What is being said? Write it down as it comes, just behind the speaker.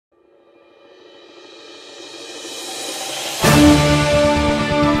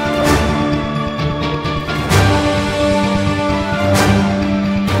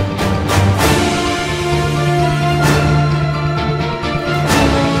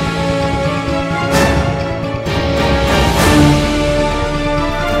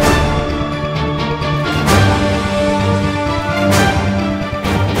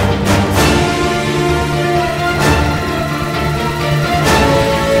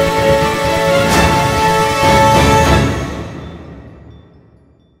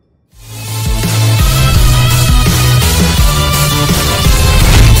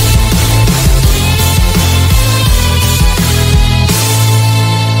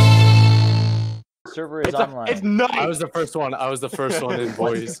server is online. It's night. I was the first one. I was the first one in,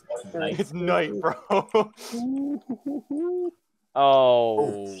 boys. It's night, bro.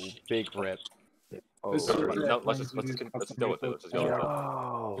 Oh, big rip. Oh, Let's just deal with it. Let's just go with it.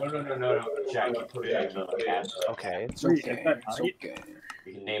 Oh. No. Jack, you put it in the tab. Okay. It's okay. It's okay.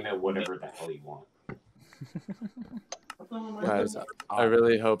 You can name it whatever the hell you want. Guys, I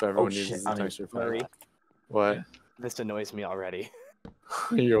really hope everyone Oh, uses shit. the texture Murray, pack. What? this annoys me already.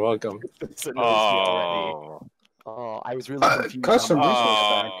 You're welcome. This annoys me already. Oh, I was really confused. Custom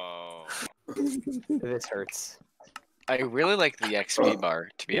on- resource pack. This hurts. I really like the XP bar,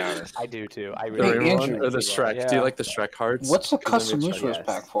 to be honest. I do too. I The really Hey, ring Andrew. one or the Shrek? Do you Yeah. like the Shrek hearts? What's a 'Cause they custom make Shrek- resource yes.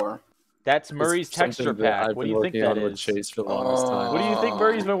 pack for? That's It's Murray's texture something that pack. I've What do been you think working that on with is? Chase for the longest time. What do you think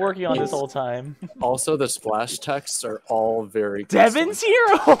Murray's been working on this whole time? Also, the splash texts are all very Devin's here?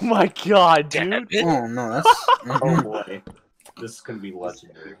 Oh my god, dude. Oh no, that's. Oh boy. This is gonna be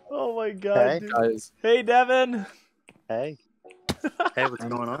legendary. Oh my god, Hey. dude. Guys, Hey, Devin. Hey. Hey, what's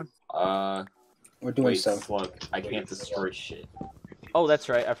going on? We're doing Wait, stuff. Slug. I can't destroy shit. Oh, that's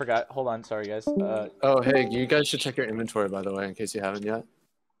right. I forgot. Hold on. Sorry, guys. oh hey, you guys should check your inventory, by the way, in case you haven't yet.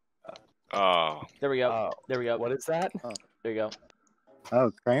 Oh. There we go. Oh, There we go. what is that? Oh. There you go.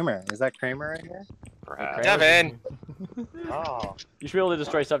 Oh, Kramer. Is that Kramer right here? Perhaps. Devin! Oh, You should be able to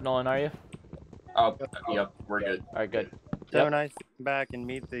destroy stuff, Nolan, are you? Oh, yep, we're good. Alright, good. so Yep. nice to come back and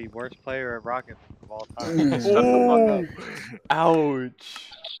meet the worst player of Rocket of all time. Mm.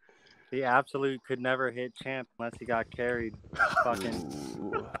 Ouch. He absolute could never hit champ unless he got carried. Fucking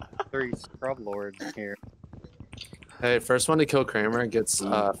 3 scrub lords here. Hey, first one to kill Kramer gets free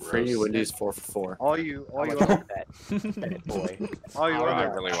gross. Wendy's 4 for 4. All you Bad boy. all you I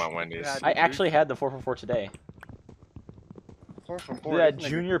other really want Wendy's. I actually had the 4 for 4 today. 4 for Dude, 4. that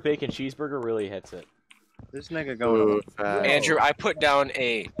junior bacon cheeseburger really hits it. This nigga going. Ooh, fat. Andrew, I put down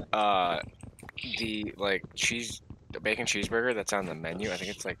the bacon cheeseburger that's on the menu. I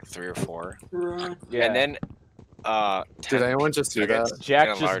think it's like 3 or 4. Yeah. And then Did anyone just do that? Jack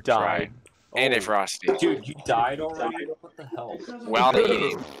and a just large fry. died. And Oh. a frosty. Dude, you died already? What the hell? While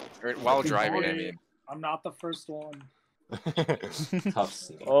eating. Or while driving, I mean. I'm not the first one. Tough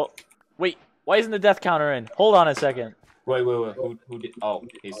scene. Oh, wait. Why isn't the death counter in? Hold on a second. Wait. Who did? Oh,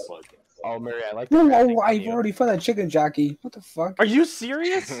 hey, Slug. Oh, Murray, I like No, the crafting I've menu. already found that chicken jockey. What the fuck? Are you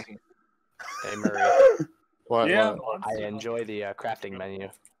serious? Hey, Murray, What? Yeah, what? I enjoy the crafting menu.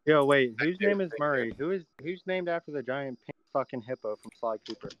 Yo, wait. Whose name is Murray? Who's named after the giant pink fucking hippo from Sly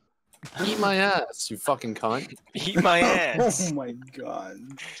Cooper? Eat my ass, you fucking cunt. Eat my ass. Oh my god.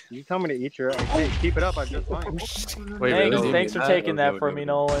 You tell me to eat your. Hey, keep it up. I just might. Wait, Thanks, really? thanks for taking that for me,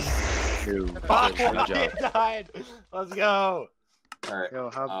 Nolan. Fuck, Good died. Let's go. Alright.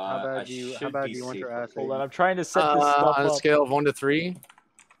 Yo, how I bad do you should be want your safe. ass? Hold eaten? on, I'm trying to set this stuff On a up. scale of 1 to 3?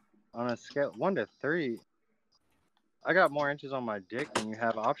 On a scale 1 to 3, I got more inches on my dick than you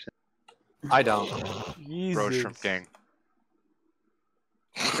have options. I don't. Bro, Jesus. Shrimp Gang.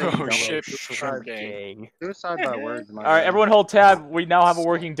 Oh shit, Suicide shrimp gang. Dang. Suicide by words. All right, everyone hold tab. We now have a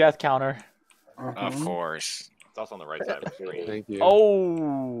working death counter. Of course. It's also on the right side of the screen. Thank you.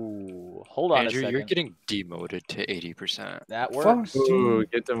 Oh, hold on a Andrew, second. you're getting demoted to 80%. That Fuck, works. Ooh,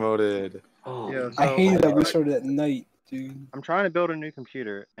 get demoted. Oh, Yeah, I so- hated that we started at night, dude. I'm trying to build a new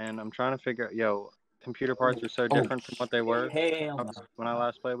computer, and I'm trying to figure out. Yo, computer parts are so different from what they were hell no. when I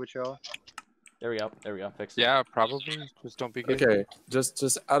last played with y'all. There we go. There we go. Fixed it. Yeah, probably. Just don't be good. Okay,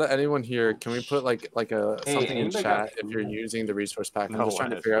 just out of anyone here, can we put like a Hey, something in anybody chat got if you're food? using the resource pack? I'm No just trying one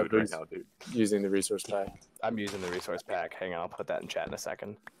to has figure out food right who's now, dude. using the resource pack. I'm using the resource pack. Hang on, I'll put that in chat in a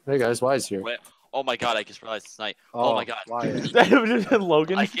second. Hey guys, Wise here. Wait, oh my god, I just realized it's night. Oh my god. Wyatt.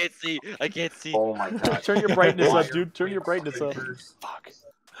 Logan, I can't see. I can't see. Oh my god. turn your brightness up, dude. Turn your brightness up. Fuck.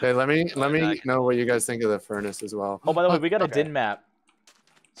 Hey, let me back. know what you guys think of the furnace as well. Oh, by the way, we got a Okay. din map,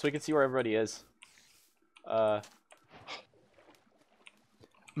 so we can see where everybody is.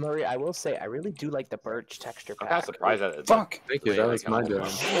 Murray, I will say I really do like the birch texture I'm pack. kind of surprised that it's Fuck. Thank you. Wait, That like, was my doing.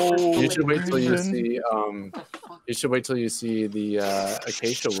 Oh, You should wait till you reason. see You should wait till you see the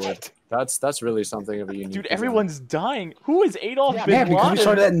acacia wood. That's really something of a unique. Dude, design. everyone's dying. Who is Adolf Yeah, Bin Yeah, because we Laden?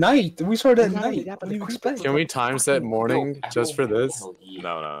 started at night. We started at Yeah, night. yeah, What but do you the expect? Can we time set morning just for this? Hell yeah.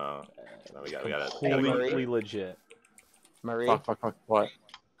 No, we got it. Completely legit. Murray, Fuck. What?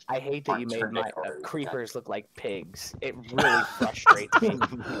 I hate that you made Turn my it over. creepers look like pigs. It really frustrates me.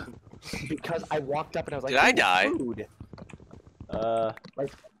 Because I walked up and I was like, Did I "Ooh, die?" Food. Oh,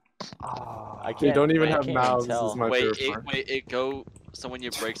 I They can't. don't even I have can't mouths. tell. Is my Wait, favorite part. it go. So when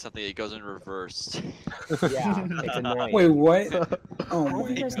you break something, it goes in reverse. Yeah, it's annoying. Wait, what? Oh How have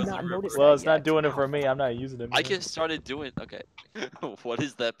you my guys god. not noticed Well, that it's not yet? doing it for me. I'm not using it. I man. just started doing. Okay. What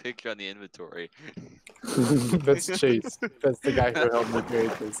is that picture on the inventory? That's Chase. That's the guy who helped me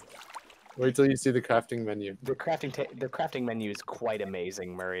create this. Wait till you see the crafting menu. The crafting menu is quite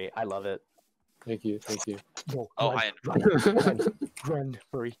amazing, Murray. I love it. Thank you, thank you. No, Oh, run, I run,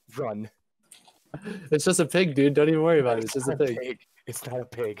 Murray, run. It's just a pig, dude. Don't even worry about it. It's just a not pig. It's not a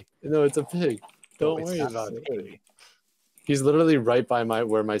pig. No, it's a pig. No, Don't it's worry not about a it. pig. He's literally right by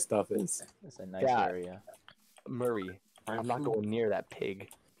where my stuff is. It's a nice Yeah. area. Murray, I'm not going near that pig.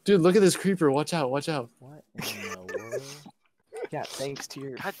 Dude, look at this creeper. Watch out, watch out. What in the world? Yeah, thanks to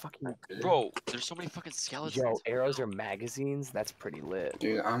your God, fucking Bro, there's so many fucking skeletons. yo arrows or magazines. That's pretty lit.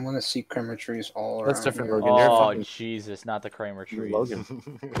 Dude, I'm gonna see Kramer trees all around. That's different, here. Logan. You're Oh fucking Jesus, not the Kramer trees. Logan.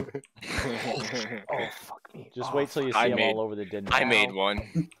 Oh fuck me. Just Oh, wait till you see I them made- all over the din. I made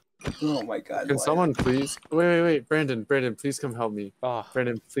one. Oh my god. Can why? someone please? Wait. Brandon, please come help me. Oh,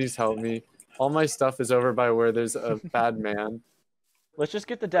 Brandon, please help me. All my stuff is over by where there's a bad man. let's just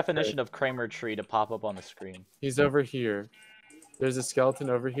get the definition of Kramer tree to pop up on the screen. He's over here. There's a skeleton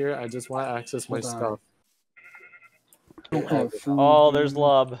over here. I just want to access my Hold on. stuff. I don't have food. Oh, there's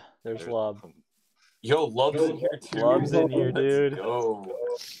Lub. There's Lub. Yo, Love's in here too. Lub's in here, dude. Yo.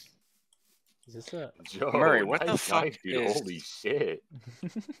 Is this a? Joe, Murray, what the nice fuck knife, dude. is- Holy shit.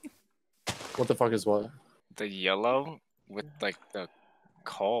 What the fuck is what? The yellow with like the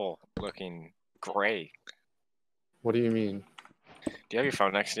coal looking gray. What do you mean? Do you have your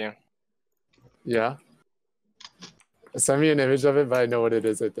phone next to you? Yeah. Send me an image of it, but I know what it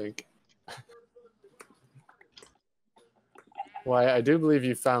is, I think. Why, I do believe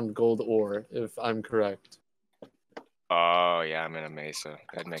you found gold ore, if I'm correct. Oh yeah, I'm in a mesa.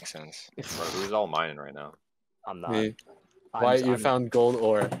 That makes sense. Bro, who's all mining right now? I'm not. Me. I'm, Why, I'm, you found gold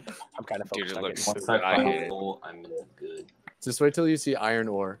ore. I'm kind of Dude, focused it on looks getting so more good. I hate it. Goal, I'm good. Just wait till you see iron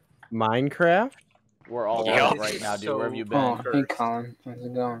ore. Minecraft? We're all Yo. on it right now, dude. Where have you been? Oh, hey Colin. How's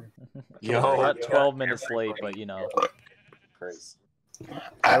it going? We're at 12 minutes late, but you know. Crazy.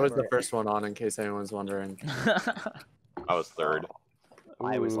 I was the first one on, in case anyone's wondering. I was third.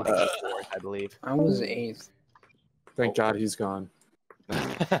 I was like Ooh. fourth, I believe. I was 8th. Thank God he's gone.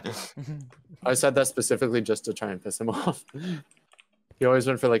 I said that specifically just to try and piss him off. He always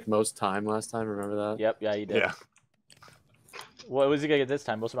went for like most time last time, remember that? Yep, yeah, you did. Yeah. What was he gonna get this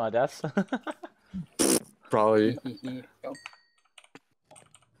time? Most amount of deaths? Probably. Yup.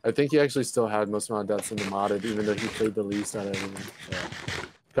 I think he actually still had most amount of deaths in the modded, even though he played the least out of everything.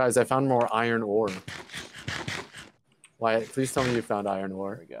 Guys, I found more iron ore. Wyatt, please tell me you found iron There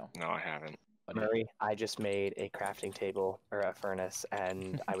ore. we go. No, I haven't. Murray, I just made a crafting table or a furnace,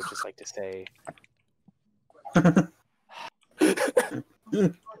 and I would just like to say,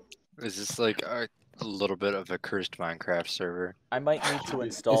 Is this like a little bit of a cursed Minecraft server? I might need to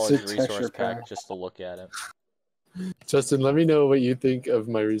install It's a his resource texture pack pack. just to look at it. Justin, let me know what you think of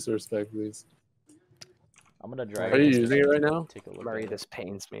my resource pack, please. I'm gonna drag Are you into using it right now? Take a look Murray, at it. this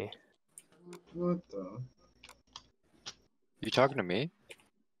pains me. What the? You talking to me?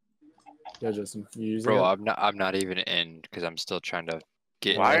 Yeah, Justin, you using Bro, it? I'm not even in because I'm still trying to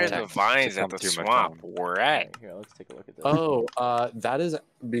get Why into are the tech to vines come at the through my swamp? phone. We're at. Here, let's take a look at this. Oh, that is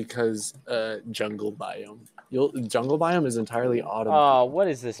because jungle biome. Jungle biome is entirely autumn. Oh, what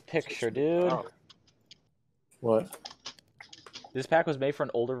is this picture, dude? Oh. What? This pack was made for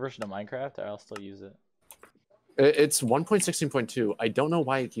an older version of Minecraft. I'll still use it. It's 1.16.2. I don't know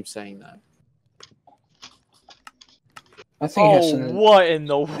why it keeps saying that. I think it has Oh, something. what in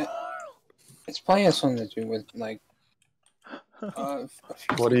the world? It's probably has something to do with like. A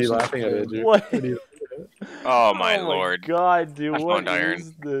few What are you things. laughing at, Andrew? What? What are you- Oh my lord. God, dude, I what found iron.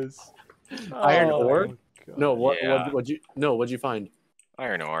 is this? Iron Oh, ore? God. No, Yeah. what'd you find?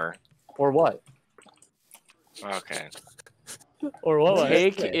 Iron ore. Or what? Okay. Or what?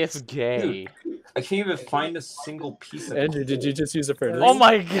 Take if gay. I can't even find a single piece of Andrew, did you just use a furnace? Oh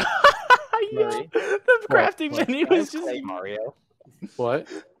my God! Yeah, Murray? the crafting menu Why is does just. Clay Mario? What?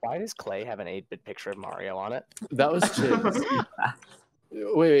 Why does Clay have an 8-bit picture of Mario on it? That was Chase.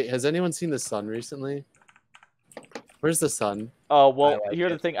 Wait, has anyone seen the sun recently? Where's the sun? Oh well, I like here's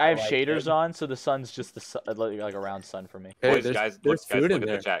the it. thing. I have I like shaders it. on, so the sun's just the sun, like a round sun for me. Hey, Boys, there's, guys, there's guys, food look in at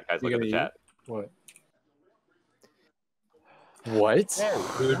there. the chat. Guys, You look at the gonna chat. What? What?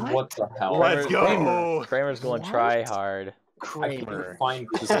 Dude, what the hell? Let's Kramer- go! Kramer's going What? try hard. I can't even Kramer. find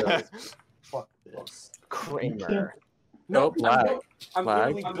pieces. Fuck this. Kramer. Nope, lag. I'm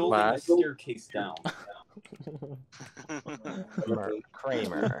Lag, literally building lag. a staircase down.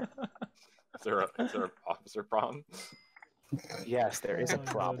 Kramer. Is there an officer problem? Yes, there is a Oh,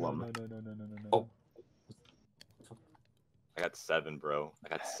 problem. No. Oh. I got 7, bro. I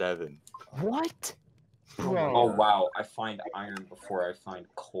got 7. What? Oh Bro. wow, I find iron before I find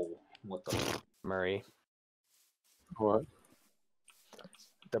coal. What the? Murray, What?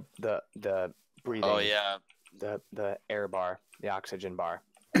 the breathing. Oh yeah. The air bar, the oxygen bar.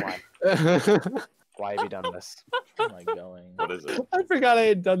 Why? Why have you done this? Where am I going? What is it? I forgot I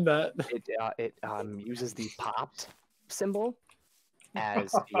had done that. It uses the popped symbol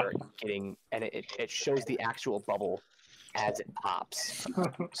as you're getting, and it shows the actual bubble as it pops.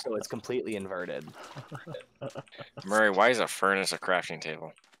 So it's completely inverted. Murray, why is a furnace a crafting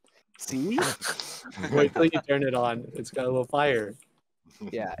table? See? Wait till you turn it on. It's got a little fire.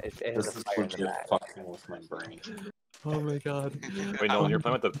 Yeah, it This has a is fire in the legit back. fucking with my brain. Oh my god. Wait, Nolan, you're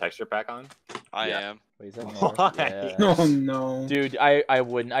playing with the texture pack on? I Yeah. am. Wait, is that Why? Yeah. Oh no. Dude, I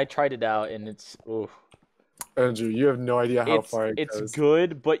wouldn't. I tried it out and it's oof. Andrew, you have no idea how It's far it it's goes.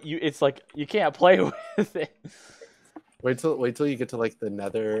 good, but it's like you can't play with it. Wait till you get to like the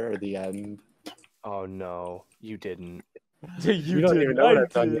nether or the end. Oh no, you didn't. You don't did, even know what I I've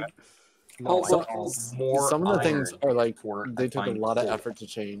done did. yet. No, So- I don't. More Some of the things iron are like before I they took a find lot of coal. effort to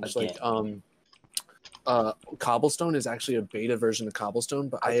change. Again. Like Cobblestone is actually a beta version of Cobblestone,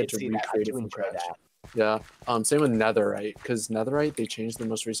 but I had did to see that. I recreate it do from enjoy scratch. that. Yeah. Same with Netherite, because Netherite they changed the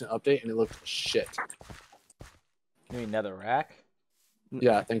most recent update and it looked shit. You mean netherrack?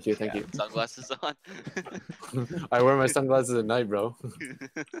 Yeah, thank you. Sunglasses on. I wear my sunglasses at night, bro.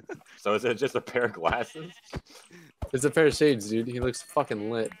 So is it just a pair of glasses? It's a pair of shades, dude. He looks fucking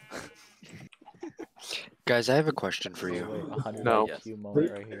lit. Guys, I have a question for Wait, you. 100 No. IQ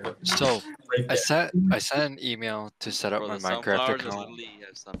moment right here. So Right I there. sent an email to set up Bro, my the Minecraft sunflowers account literally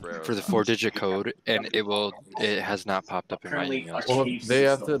have sombreros for the on. 4-digit code, and it has not popped up in my Apparently, emails. Well, Cave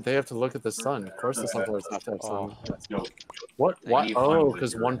they have to look at the sun. Of course, the sunflowers have to have sun. Oh, Let's go. What? Thank What? you, Oh, finally,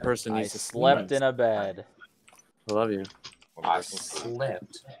 because you're one right. person I needs to slept in a bed. I love you. I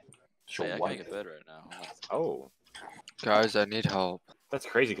slept. Hey, I Your can't wife. get bed right now. Hold on. Oh, Guys, I need help. that's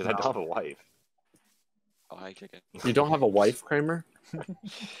crazy because I don't have a wife. Oh, hi, chicken. You don't have a wife, Kramer?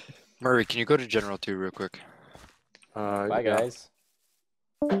 Murray, can you go to General 2 real quick? Bye, yeah. guys.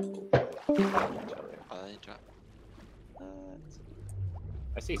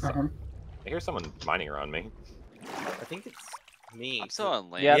 I see some. I hear someone mining around me. I think it's me. I'm still on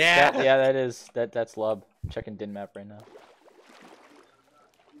land. Yeah, Yeah. that is that's Lub. Checking din map right now.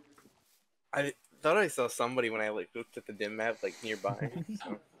 I thought I saw somebody when I like looked at the dim map like nearby.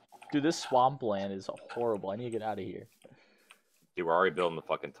 So. Dude, this swampland is horrible. I need to get out of here. Dude, we're already building the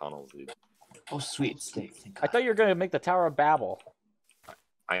fucking tunnels, dude. Oh, sweet steak. Thank I God. thought you were gonna make the Tower of Babel.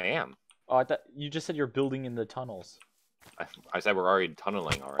 I am. Oh, I thought you just said you're building in the tunnels. I said we're already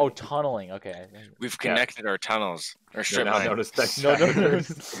tunneling already. Oh, tunneling. Okay. We've connected our tunnels. Or strip now mine. notice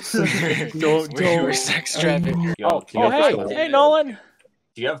that. No. Don't. We're sex trafficking. Yo, Oh, can you hey, guys- hey, Nolan.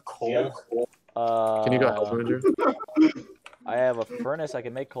 Do you have coal? Can you go help him, Andrew? I have a furnace. I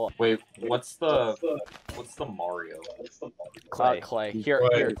can make coal. Wait, what's the Mario? Clay. Here,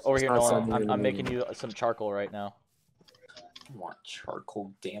 over here, It's not Nolan. something I'm you making you some charcoal right now. I want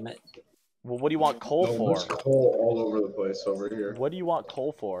charcoal, damn it. Well, what do you want coal for? coal all over the place over here. What do you want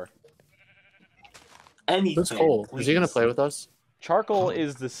coal for? Anything. Who's Cole? Is he gonna please. play with us? Charcoal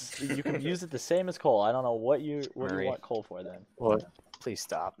is this. You can use it the same as coal. I don't know what you Murray. want coal for then. What? Please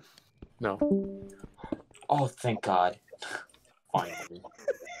stop. No. Oh, thank God. Finally.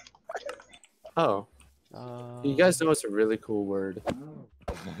 Oh, you guys know it's a really cool word.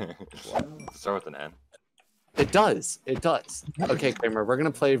 Start with an N. It does. It does. Okay, Kramer, we're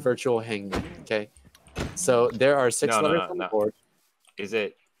gonna play virtual hangman. Okay. So there are 6 No, no, letters no, on the no. board. Is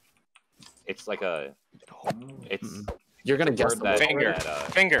it? It's like a. It's. You're gonna a guess word the that, word. Finger.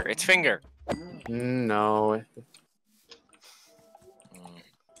 that, Finger. It's finger. No.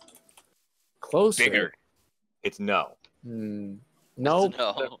 Closer. Bigger. It's no. No,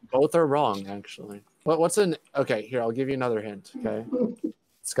 No. both are wrong actually. What's an? Okay, here I'll give you another hint. Okay.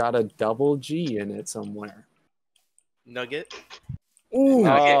 It's got a double G in it somewhere. Nugget. Ooh,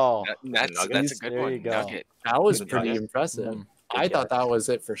 Oh, That's a good There you one. go. Nugget. that was Is it pretty nugget? impressive. Mm. I thought that was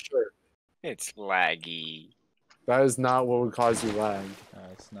it for sure. It's laggy. That is not what would cause you lag. no,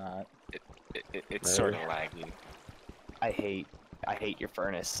 it's not. It's sort of laggy. I hate your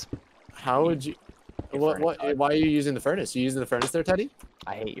furnace. How would you? Your What? furnace. Why are you using the furnace? You using the furnace there, Teddy?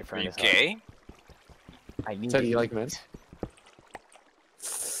 I hate your Are you furnace. gay? I need Teddy, it. you like men?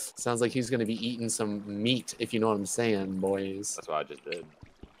 Sounds like he's gonna be eating some meat, if you know what I'm saying, boys. That's what I just did.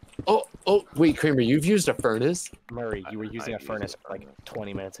 Oh, wait, Kramer, you've used a furnace? Murray, you were I using a used furnace a like furnace.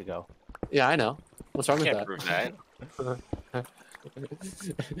 20 minutes ago. Yeah, I know. What's wrong with Can't that? prove that.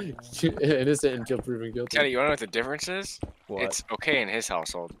 Innocent until proven guilty. Teddy, you wanna know what the difference is? What? It's okay in his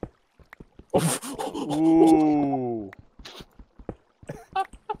household. Ooh.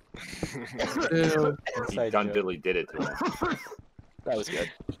 Ew. He done Billy did it to him. That was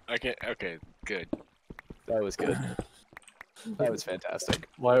good. Okay, good. That was good. That was fantastic.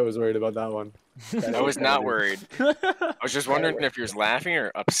 Wyatt was worried about that one. I was not worried. I was just wondering if he was laughing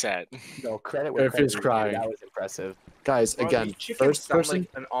or upset. No, credit Or where if he was credit is due. crying. That was impressive. Guys, Bro, again, these chickens first sound person. like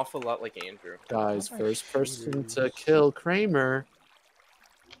an awful lot like Andrew. Guys, first person to kill Kramer.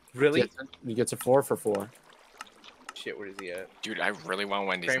 Really? He gets a 4 for 4. Shit, where is he at? Dude, I really want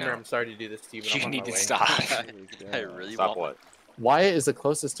Wendy's Kramer, now. I'm sorry to do this to you, but You I'm on need my to way. stop. I really Stop want. what? Wyatt is the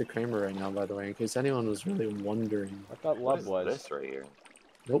closest to Kramer right now, by the way, in case anyone was really wondering. I thought What love is was. this right here?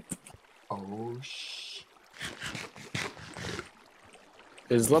 Nope. Oh shit.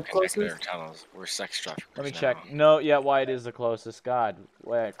 Is love And back in their closest? tunnels. We're sex traffickers. Let me now. check. No, yeah, Wyatt is the closest. God,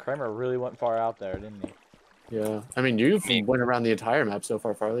 wait, Kramer really went far out there, didn't he? Yeah. I mean, you've Me. went around the entire map so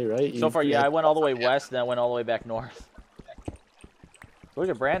far, Farley, right? So far, yeah, I You've- went all the way west, then I went all the way back north. Look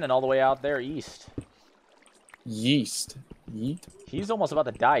at Brandon all the way out there east. Yeast. Yeet. He's almost about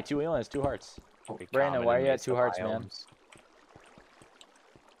to die too. He only has 2 hearts. Brandon, Common why are in you at mesa 2 hearts, man? biomes.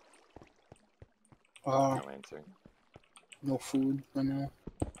 No answer. No food right now.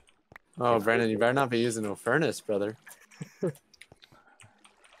 Oh, Brandon, you better not be using no furnace, brother. Well,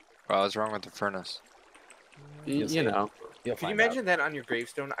 what's wrong with the furnace? You know. You'll Can you find out. imagine that on your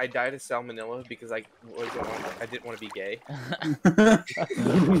gravestone? I died of salmonella because I didn't want to be gay.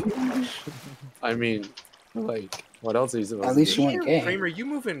 I mean, like, what else are you supposed At to least do? you weren't gay. Kramer, you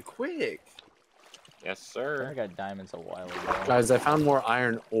moving quick. Yes, Kramer sir. got diamonds a while ago. Guys, I found more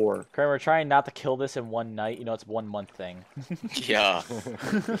iron ore. Kramer, trying not to kill this in one night. You know, it's a 1 month thing. Yeah.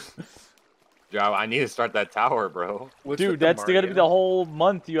 Joe, I need to start that tower, bro. What's with Dude, the that's gonna be Mario? the whole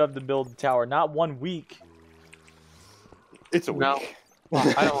month you have to build the tower, not 1 week. It's a week. No.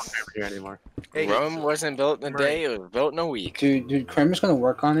 I don't want Kramer here anymore. Hey, Rome wasn't built in a Murray. day, it was built in a week. Dude, Kramer's gonna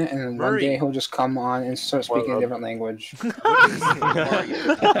work on it, and then one Murray. day he'll just come on and start speaking a Well, different language.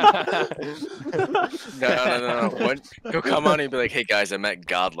 No. He'll come on and be like, hey guys, I met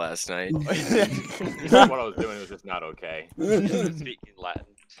God last night. What I was doing was just not okay. Speaking Latin.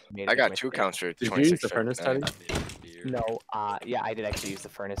 Made I it got with 2 it. counts for Did you use 26. the furnace, Teddy? No, yeah, I did actually use the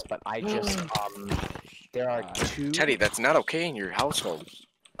furnace, but I just there are 2. Teddy, that's not okay in your household.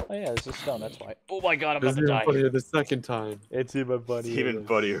 Oh yeah, this is stone. That's why. Oh my God, I'm This about is to even die. funnier the second time. It's even It's funny. even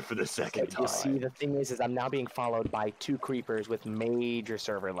funnier for the second But you see, time. the thing is I'm now being followed by 2 creepers with major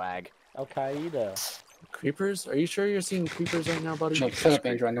server lag. Al Qaeda. Creepers? Are you sure you're seeing creepers right now, buddy? No, shut up,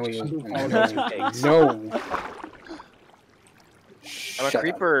 Andrew. I know you. Oh, No. no, pigs. No. I'm a Shut up.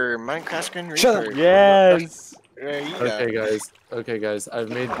 creeper, Minecraft screen reaper. Shut up. Yes. There you go. Okay, guys. I've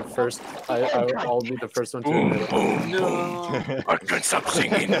made the first. I'll be the first one to admit it. I can't stop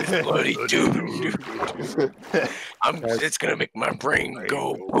singing this bloody tune. It's gonna make my brain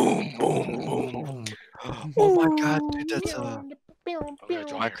go boom, boom, boom. Oh my god, dude, that's a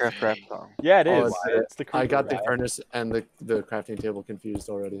Minecraft rap song. Yeah, it Oh, is. It's the I got the creeper furnace and the crafting table confused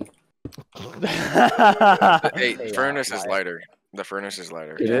already. rap. Hey, Hey, furnace is Wyatt. lighter. The furnace is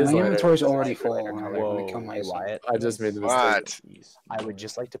lighter. It Yeah, is my lighter. inventory's already full. I'm Whoa. gonna kill Hey, myself. Wyatt, I just made the mistake. What? I would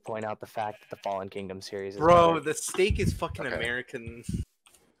just like to point out the fact that the Fallen Kingdom series is Bro, better. the steak is fucking Okay. American.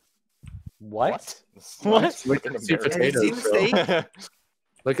 What? What? Look at see Have you potatoes, seen the bro.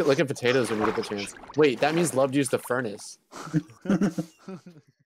 steak? Look at potatoes when you get the chance. Wait, that means Love used the furnace.